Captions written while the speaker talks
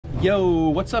Yo,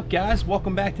 what's up guys?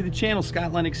 Welcome back to the channel.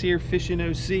 Scott Lennox here, fishing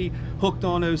OC, hooked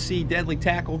on OC, deadly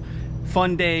tackle.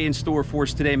 Fun day in store for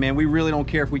us today, man. We really don't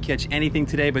care if we catch anything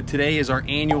today, but today is our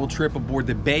annual trip aboard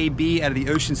the Bay B out of the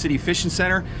Ocean City Fishing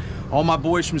Center. All my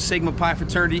boys from Sigma Pi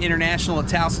Fraternity International at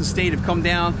Towson State have come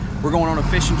down. We're going on a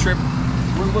fishing trip.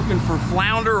 We're looking for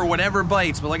flounder or whatever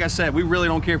bites, but like I said, we really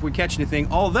don't care if we catch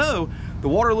anything, although the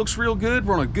water looks real good.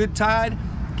 We're on a good tide.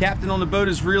 Captain on the boat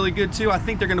is really good too. I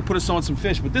think they're gonna put us on some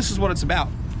fish, but this is what it's about.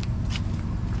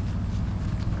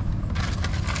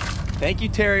 Thank you,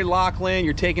 Terry Lachlan.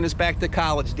 You're taking us back to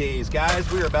college days.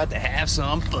 Guys, we're about to have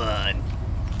some fun.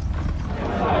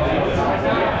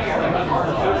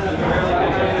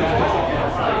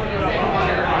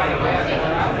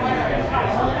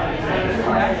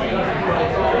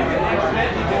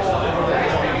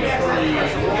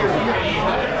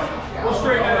 We'll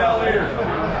straighten it out later.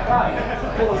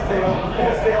 Pull his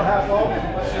tail half off,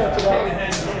 stretch it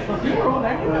out. You were on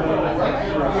that.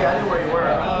 Yeah, I knew where you were.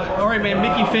 All right, man,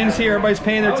 Mickey Finn's here. Everybody's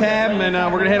paying their tab, and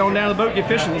we're going to head on down to the boat and get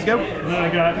fishing. Let's go.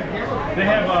 They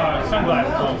have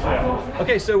sunglasses on sale.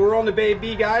 Okay, so we're on the Bay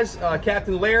B, guys.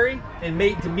 Captain Larry and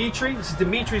mate Dimitri. This is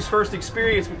Dimitri's first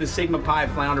experience with the Sigma Pi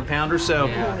Flounder Pounder, so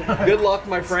good luck,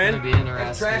 my friend. It's gonna be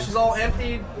interesting. Trash is all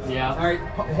emptied. Yeah. All right,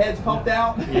 heads pumped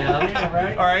out. Yeah.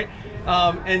 Right. All right.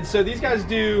 And so these guys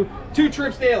do 2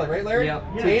 trips daily, right, Larry? Yep.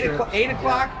 So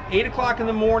 8 o'clock in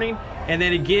the morning, and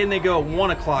then again they go at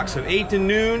 1 o'clock. So 8 to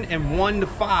noon and 1 to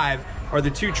 5 are the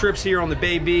 2 trips here on the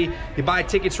Bay B. You buy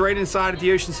tickets right inside at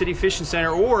the Ocean City Fishing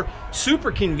Center, or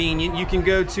super convenient, you can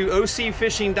go to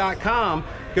ocfishing.com,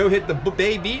 go hit the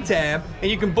Bay B tab,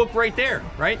 and you can book right there,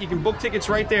 right? You can book tickets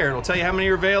right there. It'll tell you how many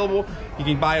are available. You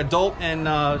can buy adult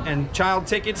and child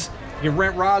tickets. You can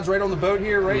rent rods right on the boat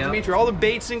here, right, Dimitri? All the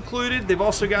baits included. They've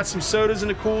also got some sodas in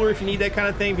the cooler if you need that kind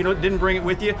of thing, if you didn't bring it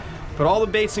with you. But all the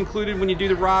baits included when you do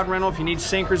the rod rental, if you need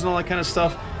sinkers and all that kind of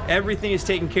stuff, everything is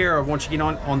taken care of once you get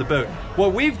on the boat.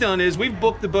 What we've done is we've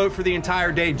booked the boat for the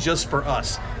entire day just for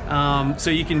us. So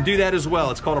you can do that as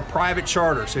well. It's called a private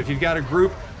charter. So if you've got a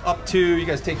group up to, you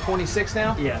guys take 26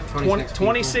 now? Yeah,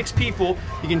 26 people.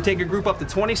 You can take a group up to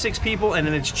 26 people, and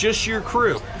then it's just your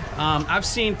crew. I've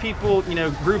seen people,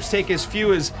 groups take as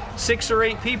few as 6 or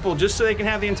 8 people just so they can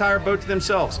have the entire boat to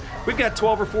themselves. We've got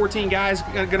 12 or 14 guys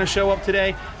gonna show up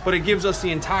today, but it gives us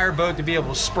the entire boat to be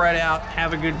able to spread out,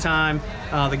 have a good time.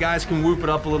 The guys can whoop it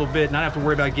up a little bit, not have to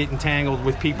worry about getting tangled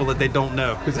with people that they don't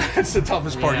know, because that's the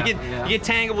toughest part. You get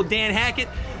tangled with Dan Hackett,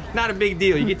 not a big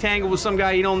deal. You get tangled with some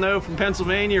guy you don't know from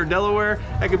Pennsylvania or Delaware,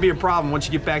 that could be a problem once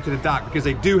you get back to the dock, because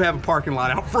they do have a parking lot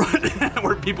out front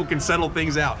where people can settle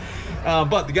things out.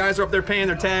 But the guys are up there paying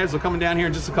their tabs. They're coming down here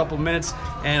in just a couple of minutes,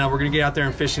 and we're gonna get out there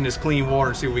and fish in this clean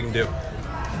water and see what we can do.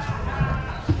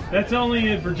 That's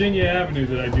only in Virginia Avenue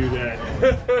that I do that.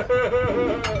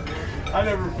 I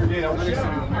never forget.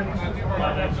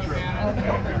 That's true.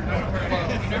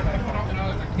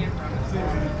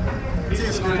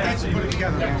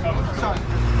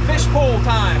 Fish pool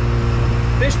time.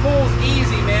 Fish pool's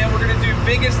easy, man. We're gonna do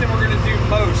biggest and we're gonna do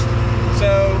most.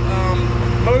 So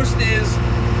most is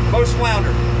most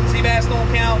flounder. Sea bass don't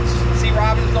count. Sea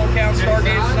robins don't count.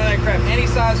 Stargazers, none of that crap. Any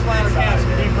size flounder counts.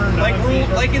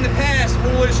 Like in the past,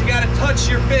 rule is you gotta touch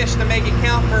your fish to make it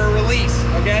count for a release.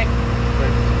 Okay.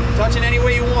 Touch it any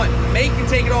way you want. Mate can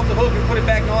take it off the hook and put it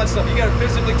back and all that stuff. You gotta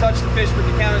physically touch the fish for it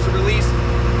to count as a release.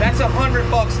 That's $100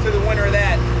 to the winner of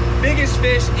that. Biggest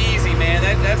fish, easy, man.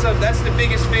 That's the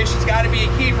biggest fish. It's got to be a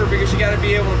keeper because you got to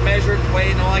be able to measure it, weigh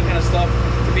it, and all that kind of stuff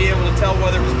to be able to tell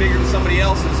whether it was bigger than somebody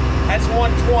else's. That's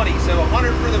 120. So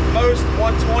 100 for the most,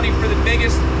 120 for the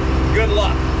biggest. Good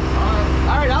luck.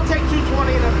 All right, I'll take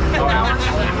 220 in a hours.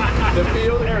 The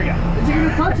field. There we go. Is he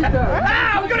gonna touch it though?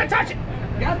 Ah, I'm gonna touch it.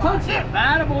 You gotta touch it.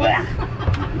 Attaboy.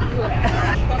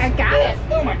 I got it.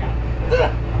 Oh my God.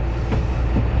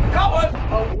 Caught one.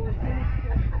 Oh.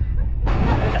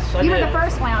 You were the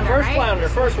first flounder, First right? flounder,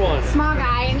 first one. Small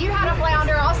guy, and you had a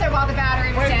flounder also while the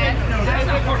battery was dead. Okay.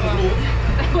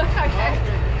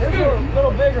 This is a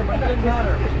little bigger, but didn't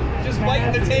matter. Just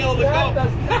biting the tail of the gulp. Oh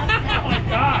my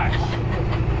gosh.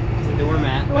 It's a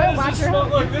doormat.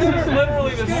 Look, this is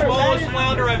literally the smallest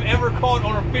flounder I've ever caught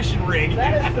on a fishing rig.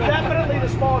 That is definitely the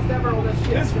smallest ever on this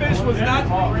ship.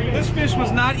 This fish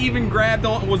was not even grabbed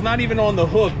on, was not even on the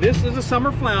hook. This is a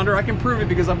summer flounder. I can prove it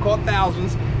because I've caught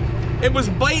thousands. It was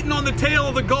biting on the tail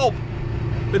of the gulp.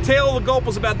 The tail of the gulp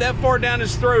was about that far down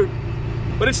his throat.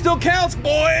 But it still counts,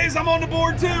 boys. I'm on the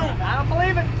board too. I don't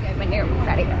believe it. Good, when you're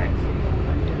ready.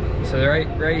 So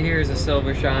right here is a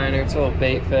silver shiner. It's a little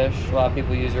bait fish. A lot of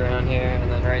people use around here.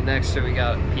 And then right next to it, we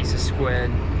got a piece of squid.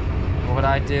 What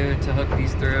I do to hook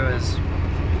these through is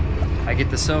I get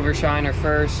the silver shiner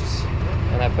first,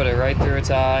 and I put it right through its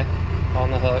eye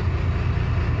on the hook.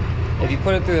 If you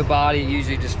put it through the body, it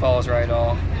usually just falls right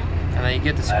off. And then you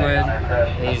get the squid,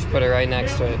 and you just put it right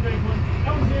next to it.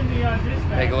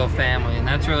 Make a little family, and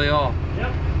that's really all.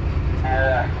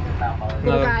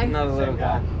 Another little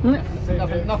guy.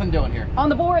 Nothing doing here. On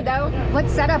the board though. What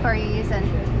setup are you using?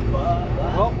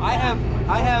 Well, I have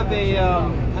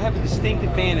a distinct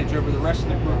advantage over the rest of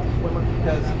the group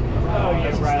because I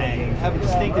have a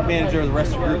distinct advantage over the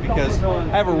rest of the group because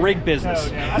I have a rig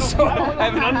business. So I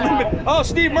have an unlimited. Oh,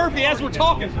 Steve Murphy, as we're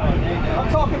talking, I'm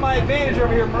talking my advantage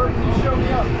over here. Murphy, show me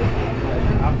up.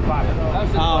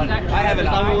 I have an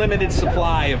unlimited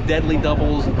supply of deadly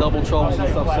doubles and double troubles and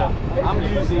stuff. So I'm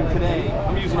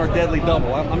using our deadly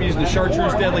double. I'm using the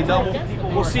Chartreuse deadly double.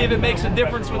 We'll see if it makes a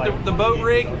difference with the boat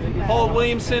rig. Paul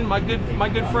Williamson, my good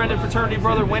friend and fraternity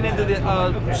brother, went into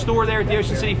the store there at the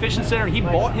Ocean City Fishing Center. He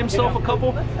bought himself a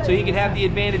couple so he could have the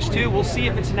advantage too. We'll see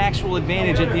if it's an actual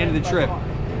advantage at the end of the trip.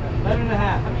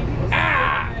 11.5.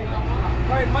 Ah!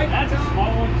 All right, Mike. That's a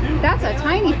small one too. That's a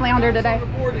tiny flounder today.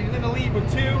 He's in the lead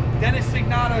with 2. Dennis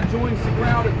Signata joins the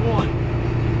ground at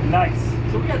 1. Nice.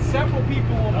 So we got several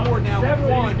people on board now with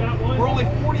 1. We're only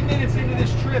 40 minutes into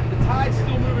this trip. The tide's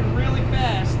still moving really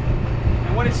fast.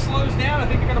 And when it slows down, I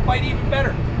think they're going to bite even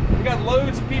better. We got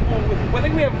loads of people with, I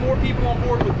think we have more people on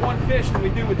board with 1 fish than we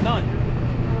do with none.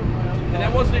 And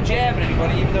that wasn't a jab at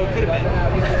anybody, even though it could have been.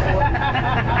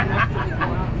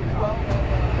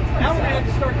 Now we're going to have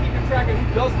to start keeping track of who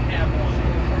doesn't have one.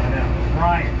 I know.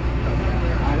 Ryan.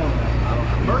 I don't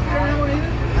know. Murphy don't have one either?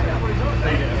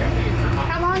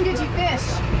 How long did you fish?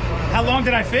 How long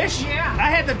did I fish? Yeah.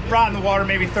 I had the rod in the water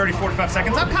maybe 30, 45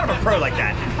 seconds. I'm kind of a pro like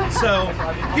that. So,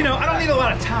 you know, I don't need a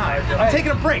lot of time. I'm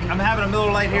taking a break. I'm having a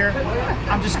Miller Lite here.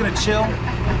 I'm just going to chill,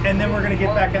 and then we're going to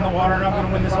get back in the water, and I'm going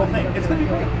to win this whole thing. It's going to be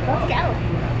great. Let's go.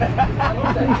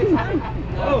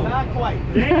 Oh, not quite.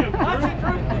 Damn,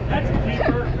 that's a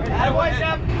keeper. What's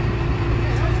up?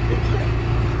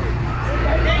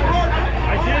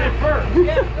 I did it first.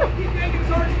 Yeah, keep yanking as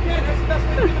hard as you can. That's the best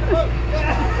way to get in the boat.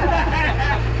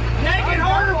 Yank it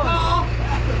harder, Paul!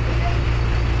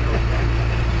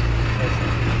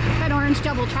 That orange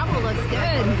double trouble looks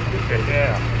good.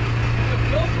 Yeah.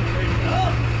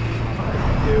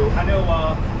 I know,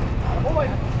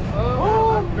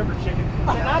 Remember chicken?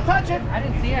 Not touch it. I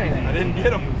didn't see anything. I didn't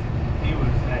get him. He was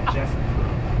at Jessica.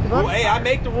 Well, hey, I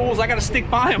make the rules. I got to stick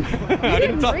by him. I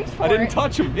didn't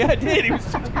touch him. Yeah, I did. He was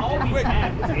quick.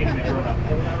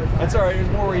 That's all right. There's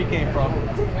more where he came from.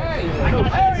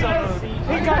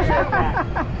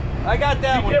 I got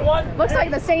that one. Get one? Looks like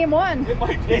the same one. It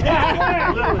might be.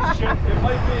 Little shit. It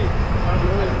might be.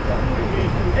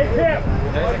 Hey, Pip.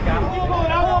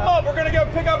 Now warm up. We're gonna go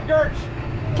pick up Gertch.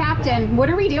 Captain, what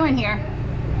are we doing here?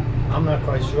 I'm not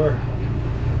quite sure.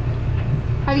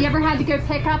 Have you ever had to go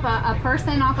pick up a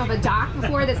person off of a dock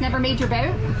before that's never made your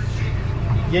boat?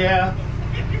 Yeah.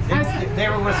 They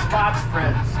were with Scott's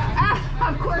friends. Ah,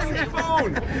 of course.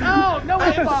 Oh, no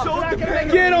way, Bob.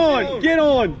 Get on. Get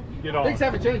on. Get on. Things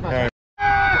haven't changed much. I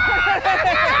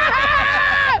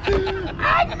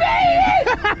made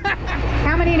it!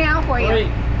 How many now for you? 3.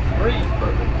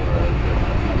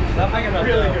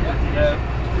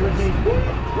 Really good.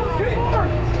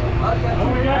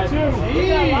 Oh, we got 2.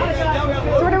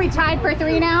 So what are we tied for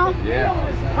 3 now? Yeah.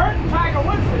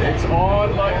 It's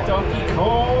on like Donkey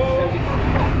Kong.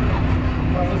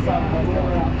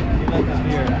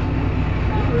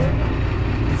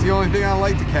 It's the only thing I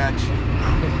like to catch.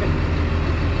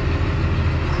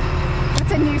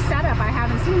 That's a new setup I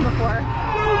haven't seen before.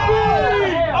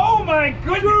 Oh my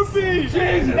goodness!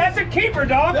 Jesus. That's a keeper,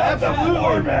 dog. That's a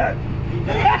lure, man.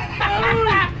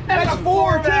 That's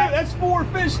 4 too. That's 4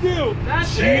 fish too.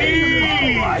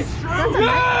 Jeez.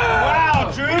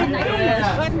 Wow, Drew!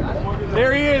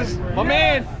 There he is, my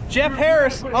man, Jeff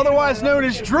Harris, otherwise known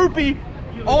as Droopy,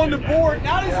 on the board.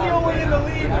 Not is he only in the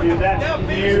lead with the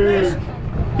biggest fish.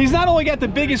 He's not only got the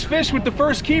biggest fish with the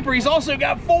first keeper, he's also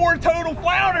got 4 total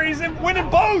flounder. He's winning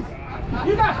both.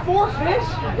 You got 4 fish?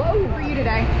 Whoa, for you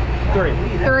today? 3.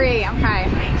 3, okay.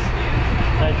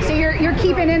 So you're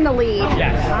keeping in the lead?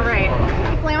 Yes. All right. How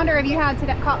many flounder have you had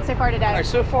caught so far today? All right,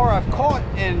 so far I've caught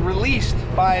and released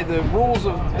by the rules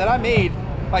that I made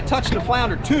by touching the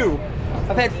flounder 2.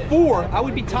 I've had 4. I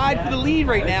would be tied for the lead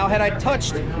right now had I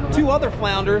touched 2 other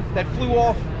flounder that flew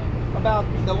off about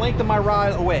the length of my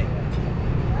rod away.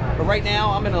 But right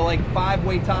now I'm in a like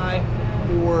 5-way tie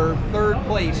for 3rd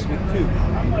place with 2.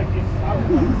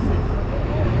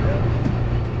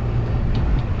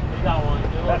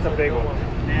 That's a big one.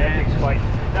 That big spike.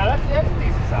 No, that's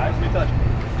decent size. Good touch.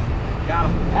 Got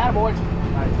him. Attaboy.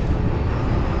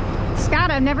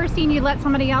 Scott, I've never seen you let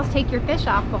somebody else take your fish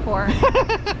off before.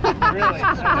 Really?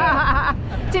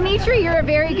 Dimitri, you're a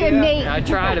very good mate. I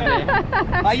try to be.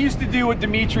 I used to do what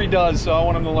Dimitri does, so I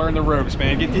want him to learn the ropes,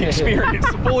 man. Get the experience,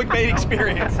 the fully made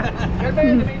experience. Scott,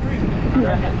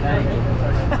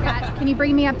 can you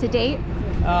bring me up to date?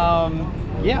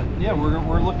 Yeah,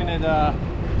 we're looking at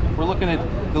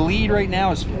the lead right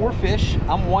now is 4 fish.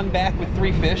 I'm 1 back with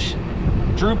 3 fish.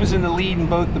 Droop is in the lead in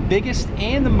both the biggest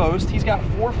and the most. He's got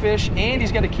 4 fish and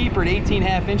he's got a keeper at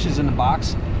 18.5 inches in the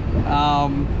box.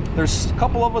 There's a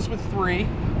couple of us with 3,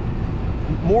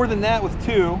 more than that with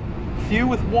 2, few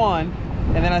with 1,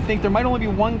 and then I think there might only be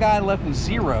 1 guy left with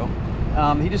 0.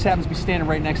 He just happens to be standing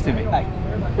right next to me. Hey,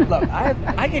 look,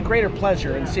 I get greater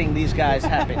pleasure in seeing these guys'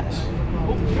 happiness.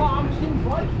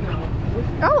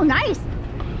 Oh, nice.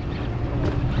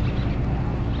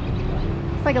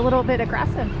 It's like a little bit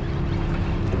aggressive.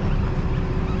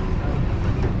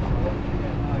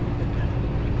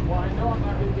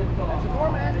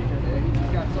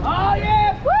 Oh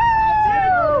yeah! Woo!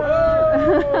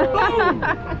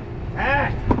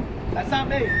 Ah, That's not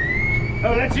me.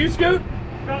 oh, that's you, Scoot?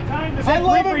 About time. Is that I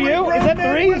love 3 it for when you? grown Is that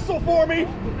men 3? whistle for me.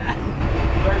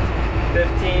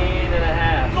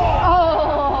 15.5.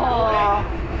 Oh!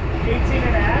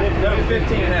 18.5? No,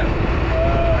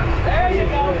 15.5. There you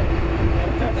go.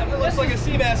 That looks like a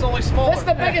sea bass, only smaller. This is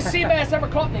the biggest sea bass ever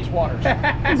caught in these waters.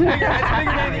 That's bigger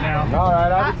than anything. All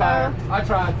right, I'll be tired. I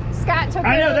tried. Scott took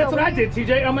I know, the that's what I lead. did,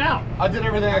 TJ. I'm out. I did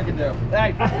everything I could do.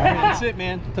 Hey, That's it,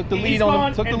 man. Took the lead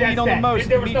on the and the that's most. that.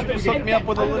 There was Dimitri nothing we hooked me up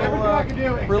with a Everything I could do,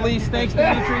 little except- release. Thanks,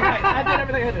 Dimitri. I did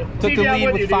everything I could do. Took the TJ, I'm lead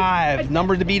with with you, dude. 5.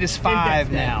 Number to beat is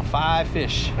 5 now. 5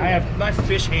 fish. I have my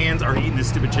fish hands are eating this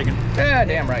stupid chicken. Yeah,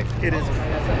 damn right. It is. He's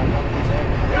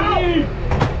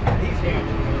huge.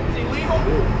 Is he legal?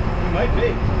 He might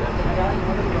be.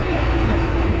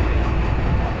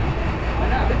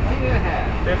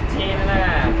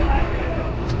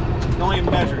 15.5. Don't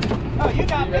even measure. Oh, you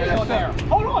got video there.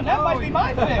 Hold on, that might be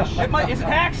my fish. Is it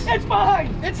hacks? It's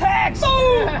mine. It's Hags.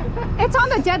 It's on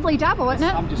the Deadly Double, isn't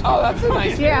it? I'm just. Oh, that's a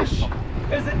nice Yeah. fish.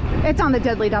 Is it? It's on the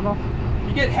Deadly Double.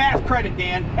 You get half credit,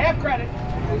 Dan. Half credit.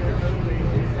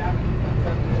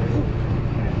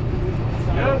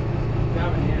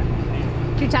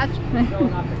 Did you touch?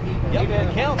 Yep,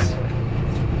 it counts.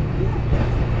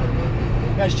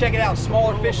 Guys, check it out.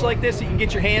 Smaller fish like this that you can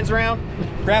get your hands around,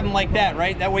 grab them like that,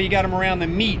 right? That way you got them around the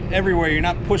meat everywhere. You're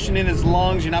not pushing in his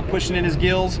lungs, you're not pushing in his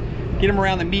gills. Get him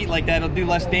around the meat like that. It'll do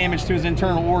less damage to his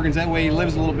internal organs. That way he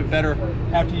lives a little bit better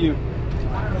after you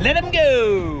let him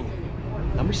go.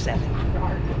 Number 7.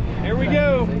 There we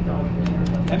go.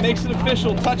 That makes it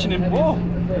official, touching him. Whoa,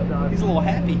 he's a little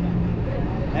happy.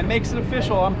 That makes it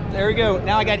official. There we go.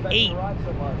 Now I got 8.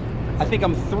 I think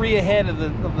I'm 3 ahead of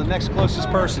the next closest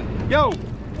person. Yo!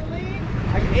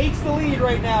 8's the lead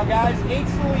right now, guys.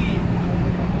 8's the lead.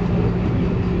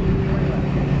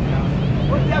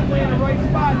 We're definitely in the right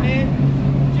spot, man.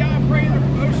 John Prater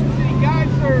from Ocean City Guide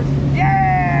Service.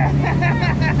 Yeah!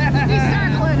 He's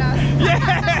circling us.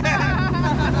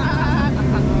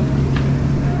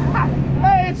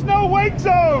 Hey, it's no wake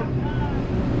zone.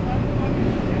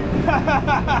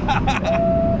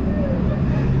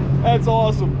 That's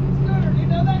awesome.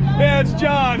 Yeah, it's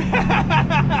John. How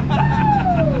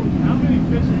many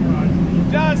fishing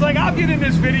rods? John's like, I'll get in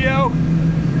this video. Is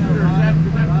that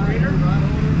Prater?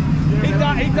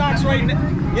 He docks right.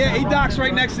 Yeah, he docks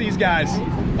right next to these guys.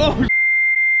 Oh.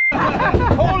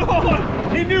 Hold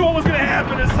on. He knew what was going to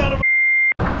happen, this son of a...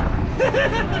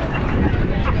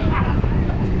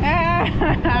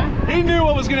 He knew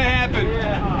what was going to happen.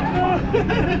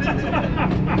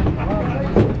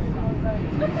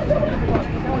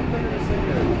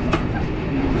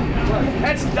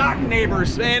 That's dock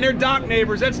neighbors, man. They're dock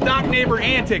neighbors. That's dock neighbor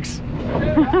antics.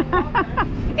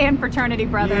 And fraternity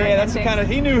brother. Yeah, that's the kind of.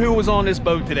 He knew who was on this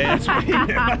boat today. That's what he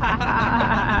knew.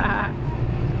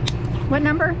 What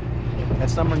number?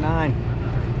 That's number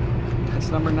 9. That's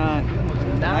number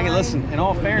 9. I can listen. In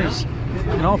all fairness,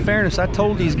 I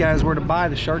told these guys where to buy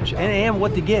the chartreuse and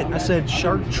what to get. I said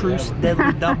chartreuse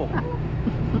deadly double.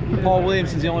 Paul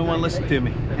Williamson's the only one listening to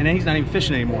me, and then he's not even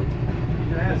fishing anymore.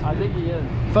 I think he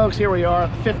is. Folks, here we are,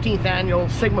 15th annual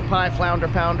Sigma Pi Flounder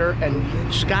Pounder,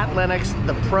 and Scott Lennox,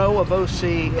 the pro of OC,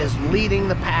 is leading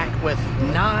the pack with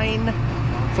 9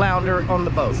 flounder on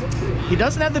the boat. He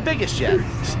doesn't have the biggest yet.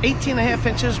 18.5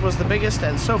 inches was the biggest,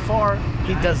 and so far,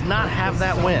 he does not have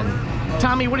that win.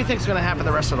 Tommy, what do you think is going to happen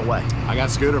the rest of the way? I got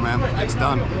Scooter, man. It's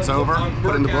done. It's over.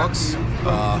 Put in the books.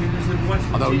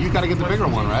 Although you got to get the bigger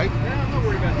one, right?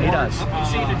 He does. I'm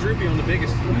seeing the droopy on the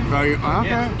biggest.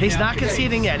 Okay. He's not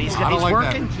conceding yet. He's I don't like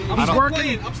working. that. He's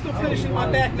working. I'm still finishing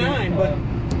my back 9, but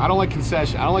I don't like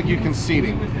concession. I don't like you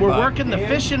conceding. We're working the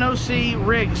Fish and OC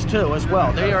rigs too as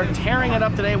well. They are tearing it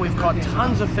up today. We've caught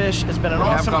tons of fish. It's been an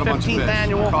awesome 15th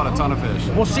annual. Caught a ton of fish.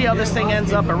 We'll see how this thing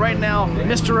ends up, but right now,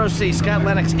 Mr. OC, Scott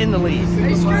Lennox in the lead.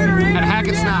 And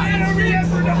Hackett's not.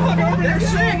 Over there,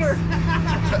 shoulder.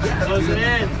 Close it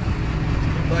in.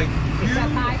 Is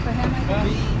that high for him?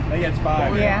 I think it's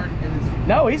 5. Yeah.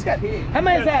 No, he's got. How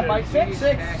many is that, Mike? Six.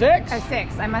 Oh,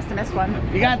 6. I must have missed one.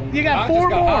 You got 4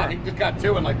 more. He just got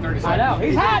 2 in like 30 seconds. I know.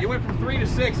 He's hot. You went from 3 to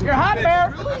 6. You're hot,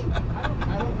 Bear.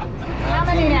 How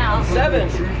many now? 7.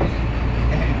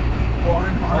 All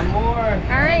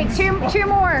right, two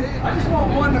more. I just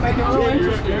want one to make it real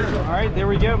interesting. All right, there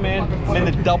we go, man. I'm in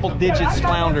the double digits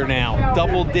flounder now.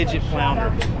 Double digit flounder.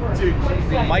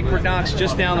 Mike Verdonk's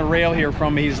just down the rail here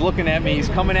from me. He's looking at me. He's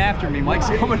coming after me. Mike's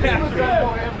coming after me.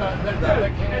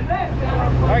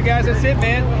 All right, guys, that's it,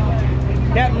 man.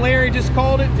 Captain Larry just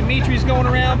called it. Dimitri's going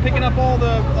around picking up all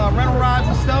the rental rods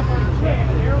and stuff.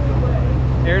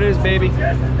 There it is, baby.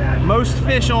 Most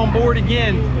fish on board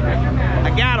again.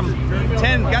 I got them.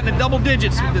 10, got in the double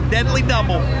digits, the deadly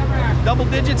double. Double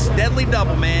digits, deadly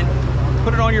double, man.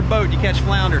 Put it on your boat, you catch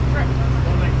flounder.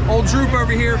 Old Droop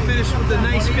over here finished with a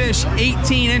nice fish,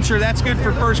 18-incher. That's good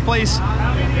for first place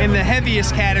in the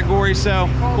heaviest category, so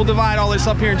we'll divide all this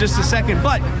up here in just a second.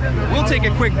 But we'll take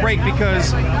a quick break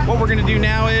because what we're gonna do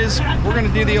now is we're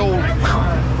gonna do the old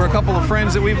for a couple of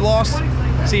friends that we've lost.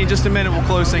 See you in just a minute, we'll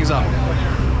close things up.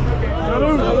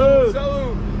 Salud. Salud. Salud.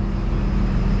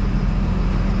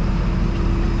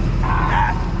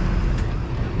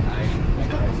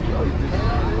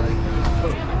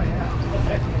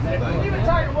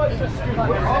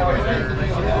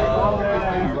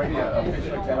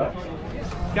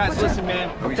 Guys, listen, man.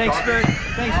 Thanks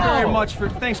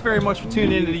very much for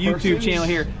tuning into the YouTube channel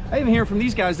here. I even hear from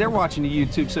these guys; they're watching the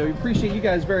YouTube, so we appreciate you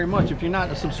guys very much. If you're not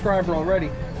a subscriber already,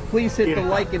 please hit the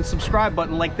like and subscribe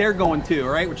button, like they're going to. All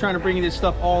right, we're trying to bring you this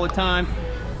stuff all the time.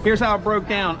 Here's how it broke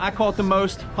down. I caught the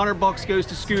most. $100 goes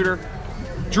to Scooter.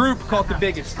 Droop caught the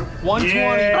biggest. 120.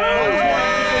 Yeah.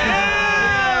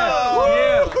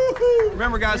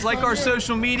 Remember, guys, like our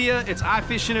social media. It's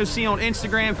iFishingOC on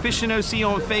Instagram, FishingOC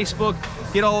on Facebook.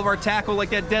 Get all of our tackle like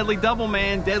that Deadly Double,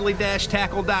 man.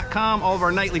 Deadly-tackle.com. All of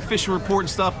our nightly fishing report and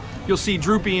stuff. You'll see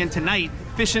Droopy in tonight.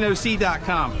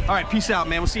 FishingOC.com. All right, peace out,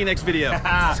 man. We'll see you next video.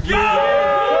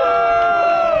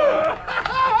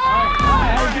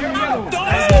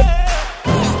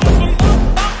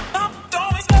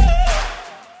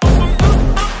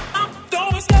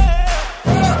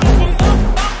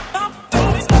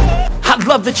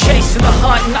 Love the chase and the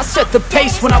hunt, and I set the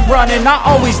pace when I'm running. I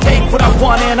always take what I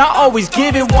want and I always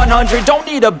give it 100. Don't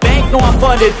need a bank, no I'm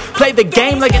funded. Play the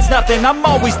game like it's nothing. I'm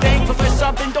always thankful for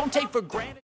something, don't take for granted.